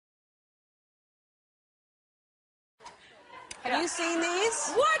Have you seen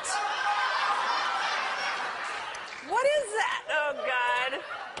these? What? What is that? Oh, God.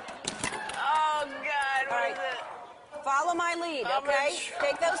 Oh, God. What is it? Follow my lead, okay?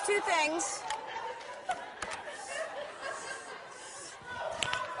 Take those two things.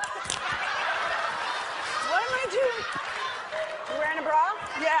 What am I doing? You wearing a bra?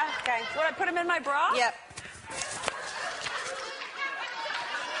 Yeah. Okay. What, I put them in my bra? Yep.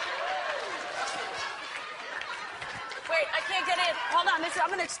 Wait, I can't get in. Hold on. I'm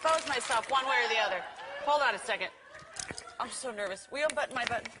going to expose myself one way or the other. Hold on a second. I'm so nervous. Will you unbutton my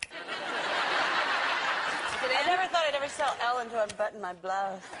button? I never thought I'd ever sell Ellen to unbutton my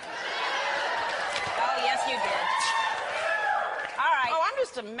blouse. Oh, yes, you did. All right. Oh, I'm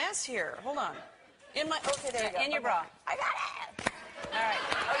just a mess here. Hold on. In my... Okay, there you go. In your bra. I got it. All right.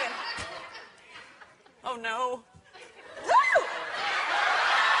 Okay. Oh, no. Woo!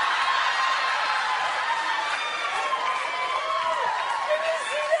 Did you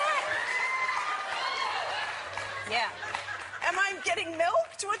see that? Yeah. Am I getting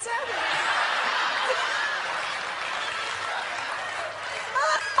milked? What's happening?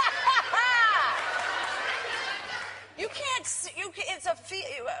 You can't see. It's a feel.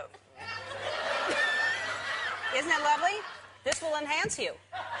 Isn't that lovely? This will enhance you.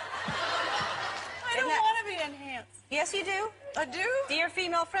 I don't want to be enhanced. Yes, you do. I do? Dear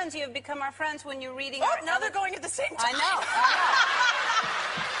female friends, you have become our friends when you're reading Oh, our... now they're going at the same time. I know.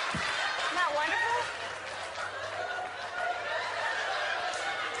 Isn't that wonderful?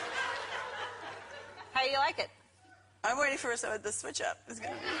 How do you like it? I'm waiting for the switch up. It's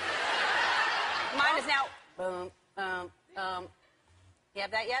gonna be... Mine is now... You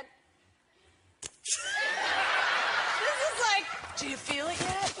have that yet? This is like... Do you feel it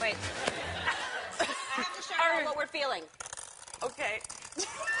yet? Wait. I have to show you what we're feeling. Okay. Isn't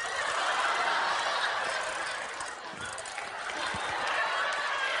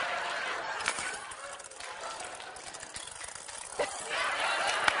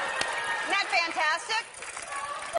that fantastic?